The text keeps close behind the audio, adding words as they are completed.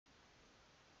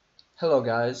Hello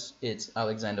guys, it's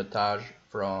Alexander Taj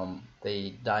from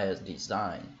the Dias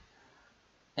Design,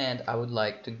 and I would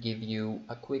like to give you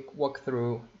a quick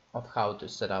walkthrough of how to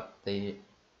set up the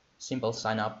Simple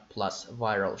Signup plus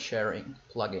Viral Sharing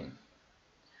plugin.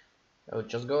 So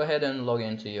just go ahead and log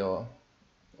into your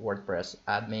WordPress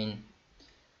admin,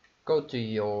 go to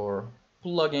your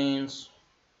plugins,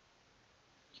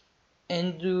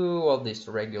 and do all this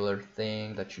regular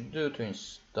thing that you do to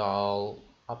install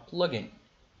a plugin.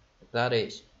 That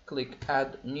is, click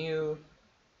Add New,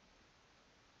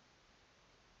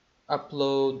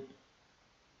 upload,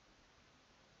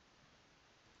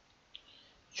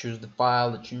 choose the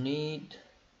file that you need,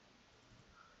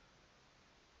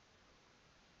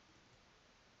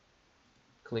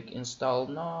 click install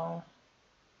now,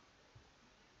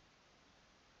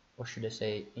 or should I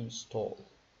say install?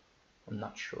 I'm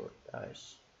not sure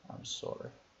guys, I'm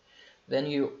sorry. Then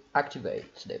you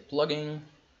activate the plugin,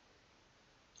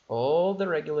 all the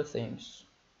regular things.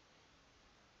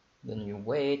 Then you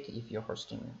wait if your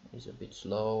hosting is a bit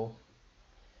slow,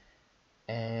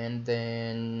 and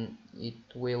then it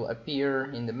will appear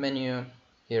in the menu.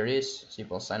 Here is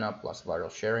Simple Signup plus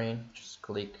Viral Sharing. Just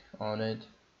click on it.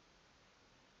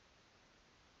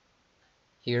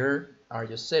 Here are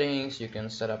your settings. You can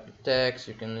set up the text,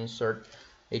 you can insert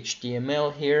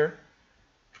HTML here,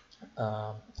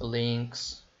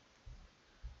 links,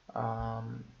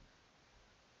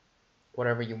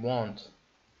 whatever you want.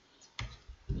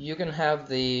 You can have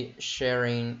the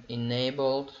sharing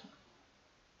enabled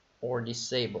or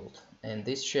disabled, and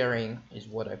this sharing is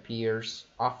what appears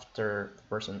after the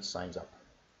person signs up.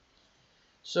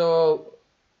 So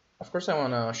of course I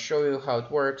want to show you how it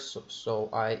works, so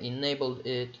I enabled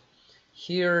it.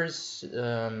 Here's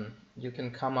you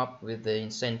can come up with the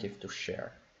incentive to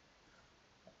share,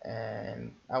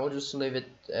 and I will just leave it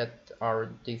at our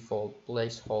default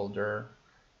placeholder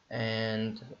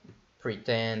and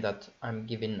pretend that I'm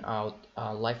giving out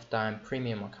a lifetime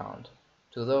premium account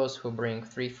to those who bring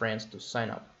 3 friends to sign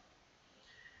up.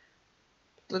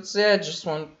 Let's say I just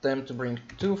want them to bring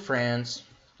 2 friends,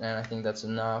 and I think that's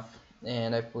enough,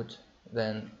 and I put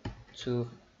then 2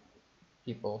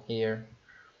 people here,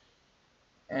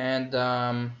 and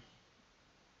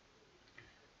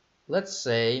let's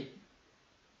say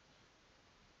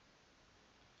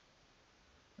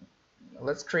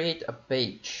let's create a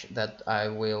page that I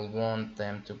will want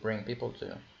them to bring people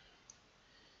to.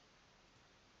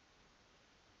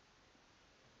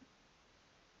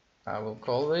 I will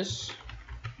call this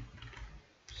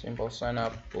Simple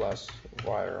Signup plus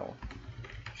Viral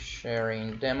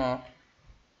Sharing Demo,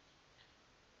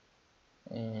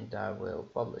 and I will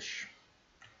publish.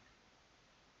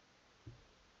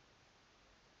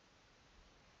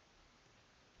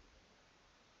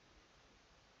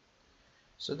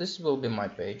 So this will be my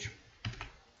page.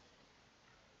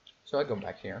 So I go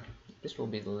back here. This will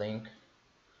be the link.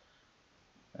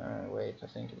 Wait, I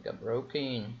think it got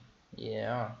broken.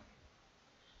 Yeah.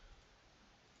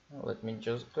 Let me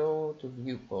just go to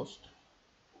view post.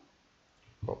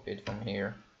 Copy it from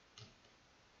here.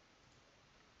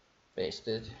 Paste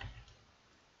it.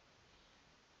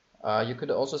 You could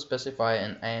also specify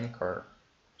an anchor.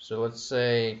 So let's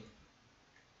say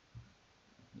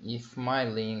if my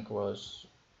link was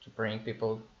to bring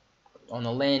people on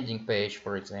a landing page,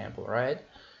 for example, right?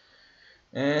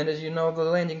 And as you know, the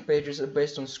landing pages are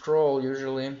based on scroll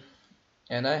usually,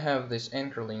 and I have these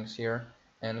anchor links here,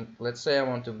 and let's say I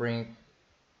want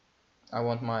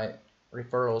my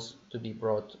referrals to be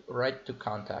brought right to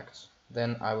contacts.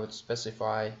 Then I would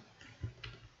specify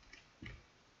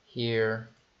here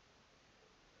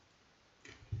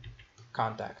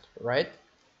contact, right?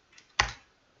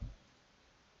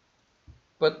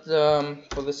 But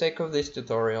for the sake of this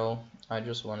tutorial, I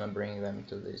just want to bring them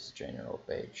to this general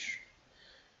page.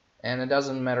 And it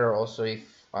doesn't matter also if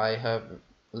I have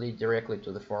lead directly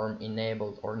to the form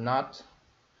enabled or not.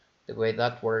 The way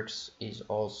that works is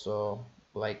also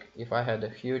like if I had a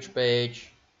huge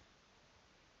page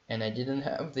and I didn't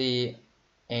have the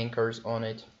anchors on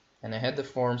it, and I had the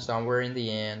form somewhere in the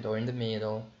end or in the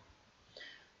middle,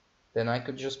 then I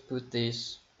could just put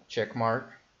this check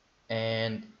mark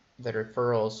and the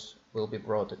referrals will be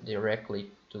brought directly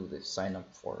to the sign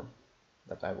up form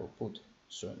that I will put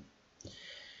soon.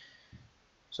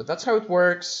 So that's how it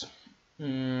works.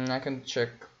 I can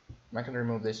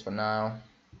remove this for now.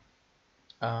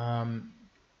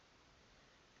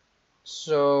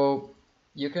 So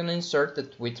you can insert the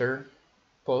Twitter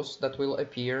post that will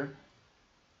appear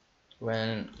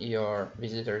when your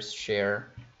visitors share.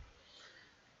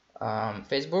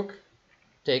 Facebook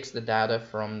takes the data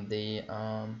from the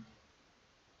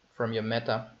from your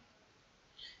meta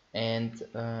And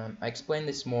I explain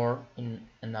this more in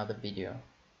another video,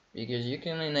 because you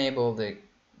can enable the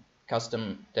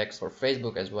custom text for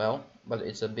Facebook as well, but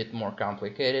it's a bit more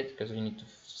complicated because you need to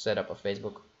set up a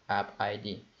Facebook app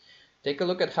ID. Take a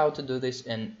look at how to do this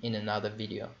in another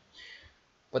video.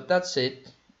 But that's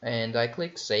it, and I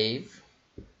click save.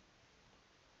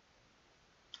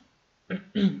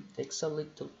 Takes a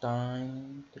little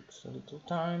time,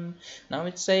 Now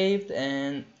it's saved,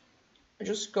 and I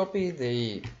just copy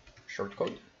the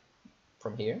shortcode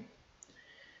from here,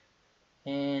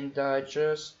 and I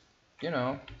just,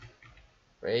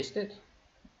 paste it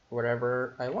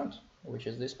wherever I want, which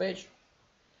is this page.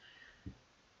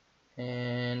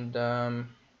 And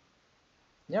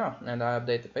yeah, and I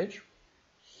update the page.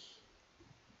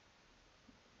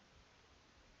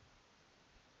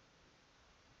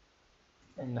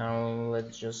 And now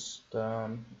let's just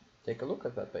take a look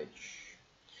at that page.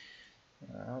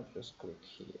 I'll just click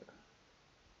here.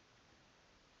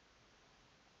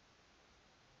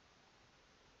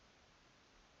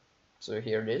 So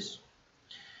here it is.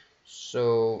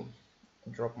 So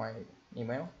drop my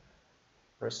email,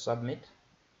 press submit.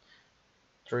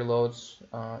 It reloads,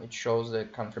 it shows the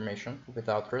confirmation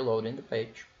without reloading the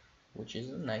page, which is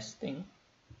a nice thing.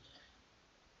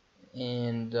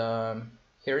 And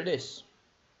here it is.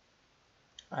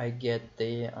 I get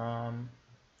the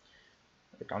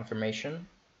confirmation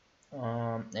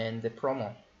and the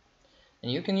promo.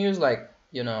 And you can use, like,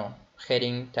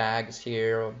 heading tags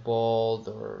here, or bold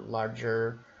or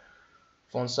larger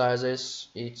font sizes.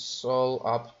 It's all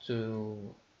up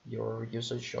to your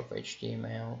usage of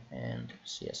HTML and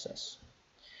CSS.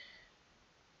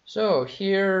 So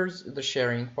here's the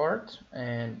sharing part,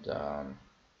 and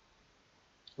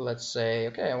let's say,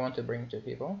 okay, I want to bring 2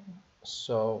 people,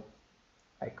 so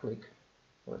I click,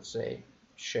 let's say,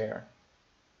 share.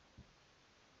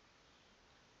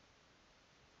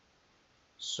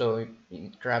 So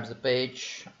it grabs the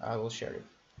page. I will share it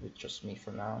with just me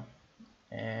for now,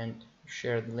 and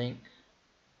share the link.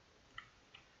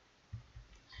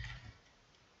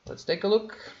 Let's take a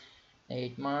look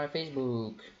at my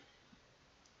Facebook.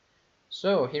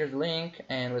 So here's the link,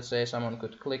 and let's say someone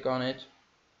could click on it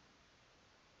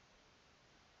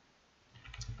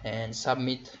and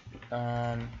submit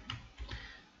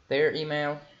their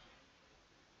email.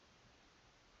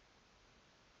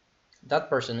 That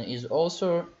person is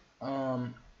also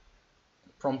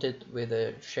prompted with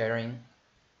a sharing.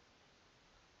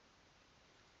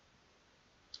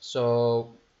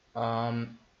 So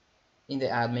in the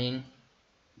admin,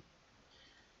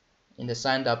 in the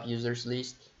signed up users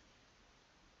list,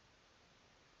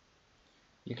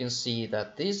 you can see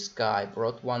that this guy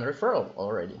brought 1 referral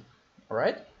already. All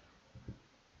right,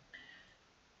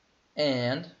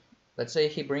 and let's say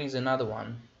he brings another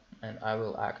one, and I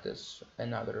will act as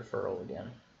another referral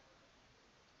again.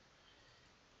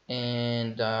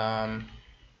 And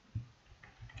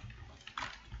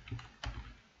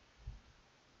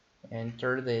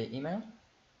enter the email.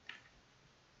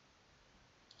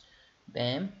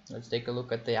 Bam. Let's take a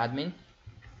look at the admin.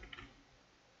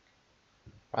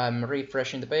 I'm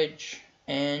refreshing the page,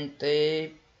 and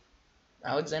the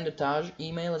Alexander Taj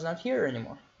email is not here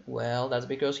anymore. Well, that's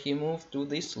because he moved to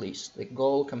this list, the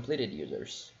goal completed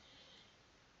users.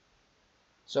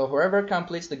 So whoever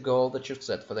completes the goal that you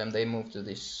set for them, they move to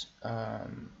this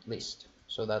list,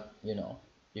 so that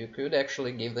you could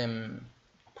actually give them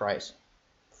a prize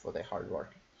for their hard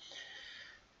work.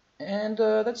 And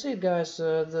that's it, guys.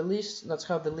 The list, that's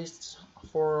how the lists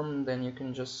form. Then you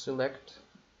can just select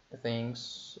the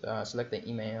things, select the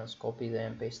emails, copy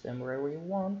them, paste them wherever you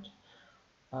want.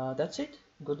 That's it.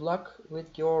 Good luck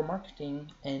with your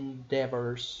marketing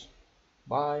endeavors.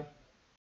 Bye.